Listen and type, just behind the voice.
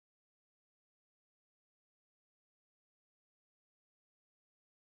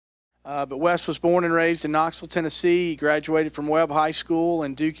But Wes was born and raised in Knoxville, Tennessee. He graduated from Webb High School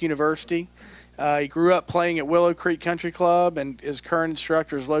and Duke University. He grew up playing at Willow Creek Country Club, and his current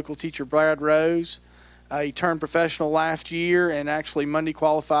instructor is local teacher Brad Rose. He turned professional last year and actually Monday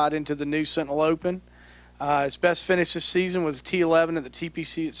qualified into the new Sentinel Open. His best finish this season was T11 at the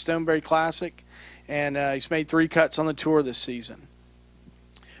TPC at Stoneberry Classic, and he's made 3 cuts on the tour this season.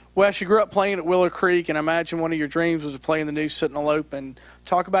 Wes, you grew up playing at Willow Creek, and I imagine one of your dreams was to play in the new Sentinel Open.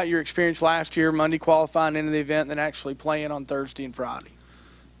 Talk about your experience last year, Monday qualifying into the event, and then actually playing on Thursday and Friday.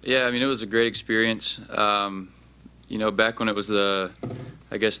 Yeah, I mean, it was a great experience. You know, back when it was the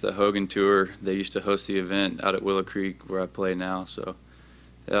Hogan Tour, they used to host the event out at Willow Creek where I play now. So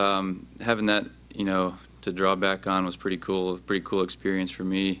having that, you know, to draw back on was pretty cool experience for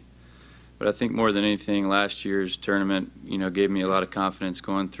me. But I think more than anything, last year's tournament, you know, gave me a lot of confidence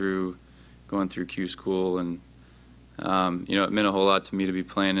going through Q School, and you know, it meant a whole lot to me to be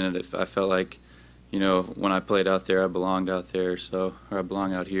playing in it. I felt like, you know, when I played out there, I belonged out there, or I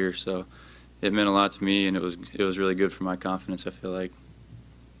belong out here. So it meant a lot to me, and it was really good for my confidence, I feel like.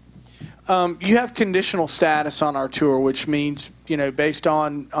 You have conditional status on our tour, which means, you know, based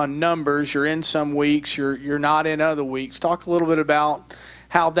on numbers, you're in some weeks, you're not in other weeks. Talk a little bit about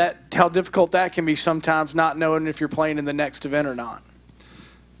how difficult that can be sometimes, not knowing if you're playing in the next event or not.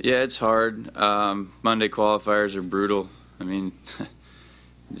 Yeah, it's hard. Monday qualifiers are brutal. I mean,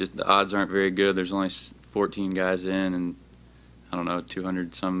 just the odds aren't very good. There's only 14 guys in, and I don't know,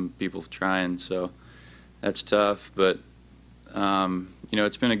 200 some people trying, so that's tough. But you know,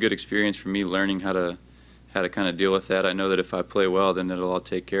 it's been a good experience for me learning how to kind of deal with that. I know that if I play well, then it'll all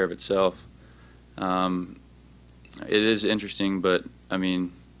take care of itself. It is interesting, but I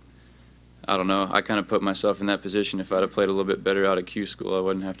mean, I don't know. I kind of put myself in that position. If I'd have played a little bit better out at Q School, I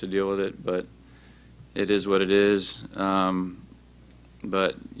wouldn't have to deal with it. But it is what it is.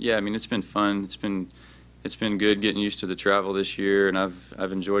 But yeah, I mean, it's been fun. It's been good getting used to the travel this year, and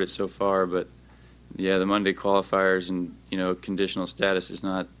I've enjoyed it so far. But yeah, the Monday qualifiers and, you know, conditional status is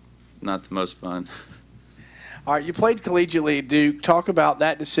not the most fun. All right, you played collegiately at Duke. Talk about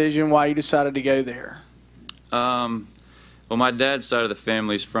that decision, why you decided to go there. Well, my dad's side of the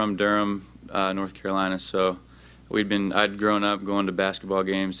family's from Durham, North Carolina, so I'd grown up going to basketball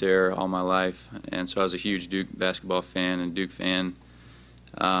games there all my life, and so I was a huge Duke basketball fan and Duke fan.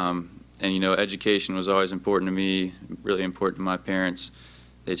 And, you know, education was always important to me, really important to my parents.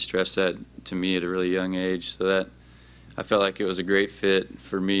 They'd stress that to me at a really young age, so that I felt like it was a great fit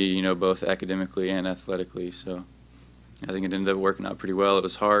for me, you know, both academically and athletically. So I think it ended up working out pretty well. It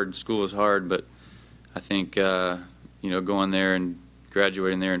was hard. School was hard, but I think, you know, going there and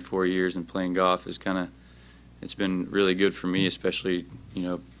graduating there in 4 years and playing golf is it's been really good for me, especially, you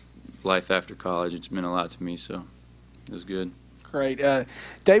know, life after college. It's meant a lot to me, so it was good. Great.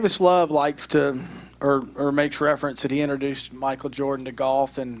 Davis Love likes to, or makes reference that he introduced Michael Jordan to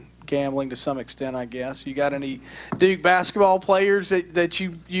golf and gambling to some extent, I guess. You got any Duke basketball players that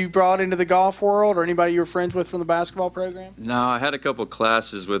you brought into the golf world, or anybody you were friends with from the basketball program? No, I had a couple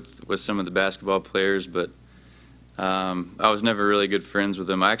classes with some of the basketball players, but I was never really good friends with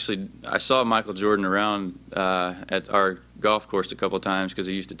them. I saw Michael Jordan around at our golf course a couple times because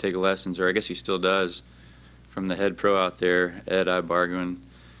he used to take lessons, or I guess he still does, from the head pro out there, Ed Ibarguen.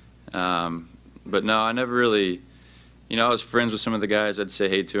 But no, I never really, you know, I was friends with some of the guys. I'd say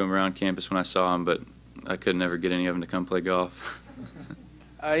hey to them around campus when I saw them, but I could never get any of them to come play golf.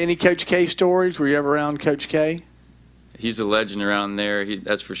 Any Coach K stories? Were you ever around Coach K? He's a legend around there,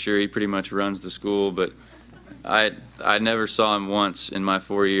 that's for sure. He pretty much runs the school, but I never saw him once in my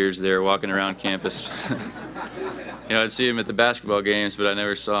 4 years there walking around campus. You know, I'd see him at the basketball games, but I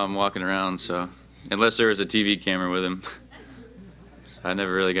never saw him walking around, so unless there was a TV camera with him. So I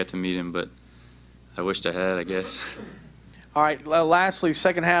never really got to meet him, but I wished I had, I guess. All right, lastly,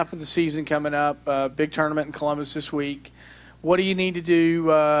 second half of the season coming up, big tournament in Columbus this week. What do you need to do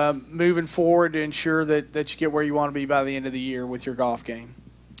moving forward to ensure that you get where you want to be by the end of the year with your golf game?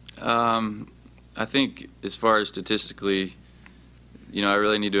 I think as far as statistically, you know, I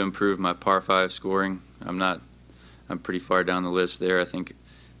really need to improve my par 5 scoring. I'm pretty far down the list there. I think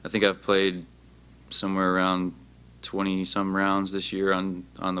I've played somewhere around 20-some rounds this year on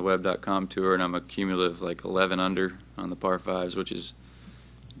the Web.com tour, and I'm a cumulative like 11 under on the par 5s, which is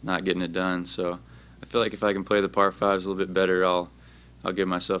not getting it done. So I feel like if I can play the par 5s a little bit better, I'll give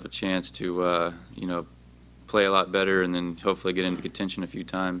myself a chance to you know, play a lot better, and then hopefully get into contention a few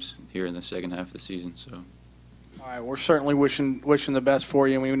times here in the second half of the season. So. All right, we're certainly wishing the best for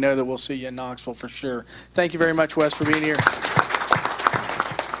you, and we know that we'll see you in Knoxville for sure. Thank you very much, Wes, for being here.